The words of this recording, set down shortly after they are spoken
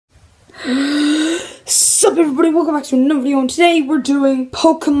Sup everybody, welcome back to another video, and today we're doing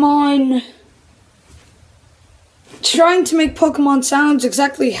Pokemon. Trying to make Pokemon sounds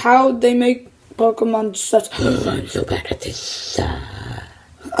exactly how they make Pokemon sounds. I'm so bad at this.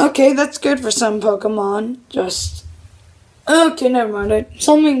 Okay, that's good for some Pokemon. Okay, never mind.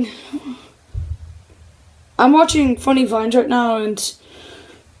 I'm watching funny vines right now and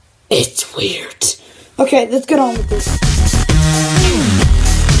it's weird. Okay, let's get on with this.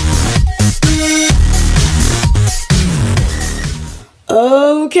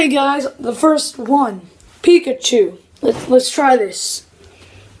 Okay guys, the first one, Pikachu. Let's try this.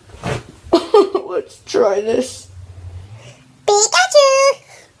 Let's try this. Pikachu.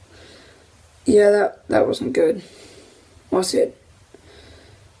 Yeah, that wasn't good. What's it?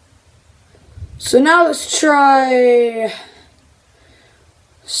 So now let's try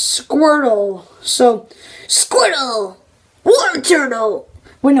Squirtle. So Squirtle, Water Turtle.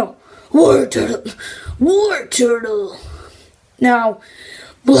 Wait, no, Water Turtle, Water Turtle. Now,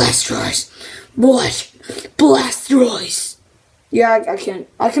 Blastoise, Blastoise. Yeah, I can't.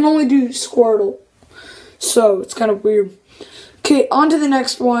 I can only do Squirtle, so it's kind of weird. Okay, on to the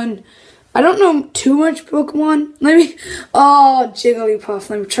next one. I don't know too much Pokemon. Jigglypuff.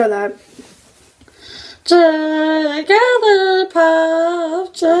 Let me try that. Jigglypuff,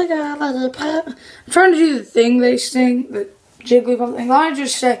 Jigglypuff. I'm trying to do the thing they sing, the Jigglypuff thing. Why don't I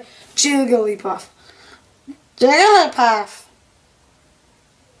just say Jigglypuff? Jigglypuff.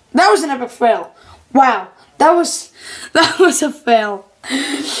 That was an epic fail. Wow, that was a fail.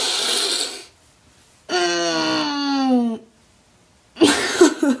 I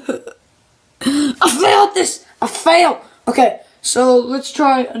failed this. I failed. Okay, so let's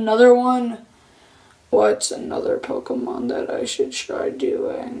try another one. What's another Pokemon that I should try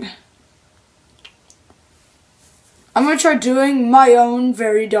doing? I'm gonna try doing my own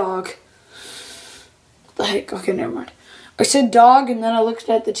very dog. What the heck? Okay, never mind. I said dog, and then I looked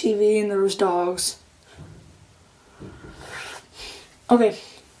at the TV, and there was dogs. Okay.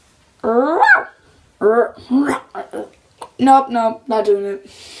 Nope, not doing it.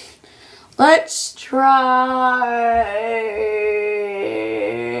 Let's try...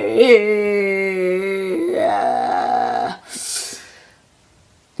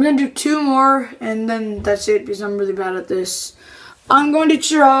 I'm going to do two more, and then that's it, because I'm really bad at this. I'm going to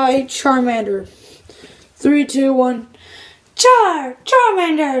try Charmander. 3, 2, 1...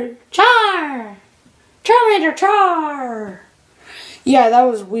 Charmander, Charmander, Char. Yeah, that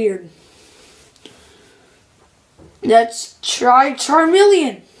was weird. Let's try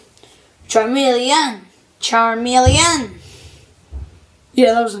Charmeleon. Charmeleon.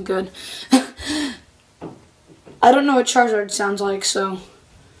 Yeah, that wasn't good. I don't know what Charizard sounds like, so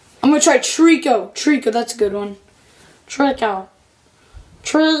I'm gonna try Trico. Trico, that's a good one. Trico.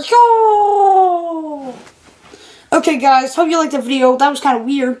 Okay guys, hope you liked the video. That was kind of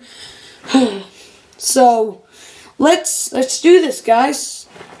weird. So, let's do this, guys.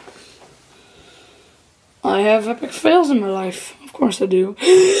 I have epic fails in my life. Of course I do.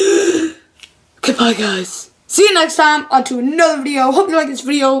 Goodbye, guys. See you next time on to another video. Hope you like this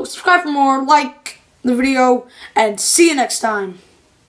video. Subscribe for more, like the video, and see you next time.